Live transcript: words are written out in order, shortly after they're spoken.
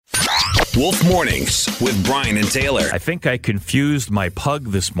Wolf Mornings with Brian and Taylor. I think I confused my pug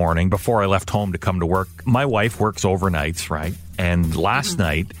this morning before I left home to come to work. My wife works overnights, right? And last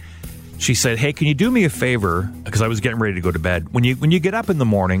night, she said, hey, can you do me a favor? Because I was getting ready to go to bed. When you get up in the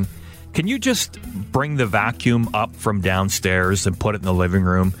morning, can you just bring the vacuum up from downstairs and put it in the living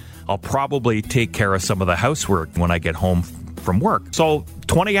room? I'll probably take care of some of the housework when I get home from work. So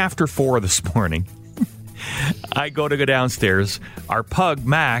 20 after 4 this morning, I go downstairs. Our pug,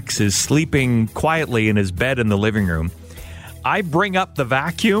 Max, is sleeping quietly in his bed in the living room. I bring up the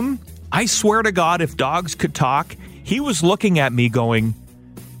vacuum. I swear to God, if dogs could talk, he was looking at me going,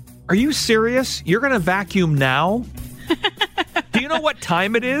 are you serious? You're going to vacuum now? Do you know what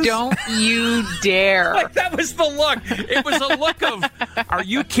time it is? Don't you dare. Like, that was the look. It was a look of, are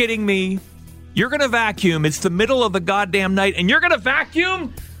you kidding me? You're going to vacuum. It's the middle of the goddamn night, and you're going to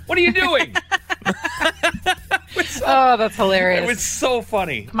vacuum? What are you doing? Oh, that's hilarious. It was so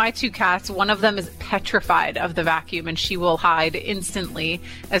funny. My 2 cats, one of them is petrified of the vacuum, and she will hide instantly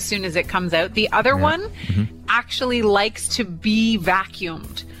as soon as it comes out. The other one actually likes to be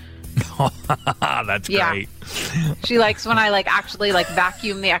vacuumed. That's great. She likes when I actually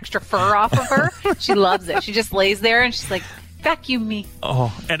vacuum the extra fur off of her. She loves it. She just lays there and she's like, vacuum me.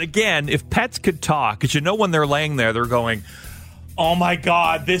 Oh, and again, if pets could talk, because when they're laying there, they're going, oh my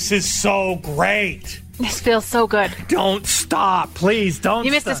God, this is so great. This feels so good. Don't stop. Please don't.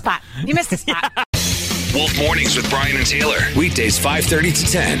 You missed a spot. You missed a spot. Wolf Mornings with Brian and Taylor. Weekdays 5:30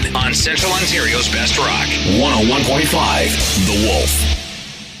 to 10 on Central Ontario's Best Rock. 101.5 The Wolf.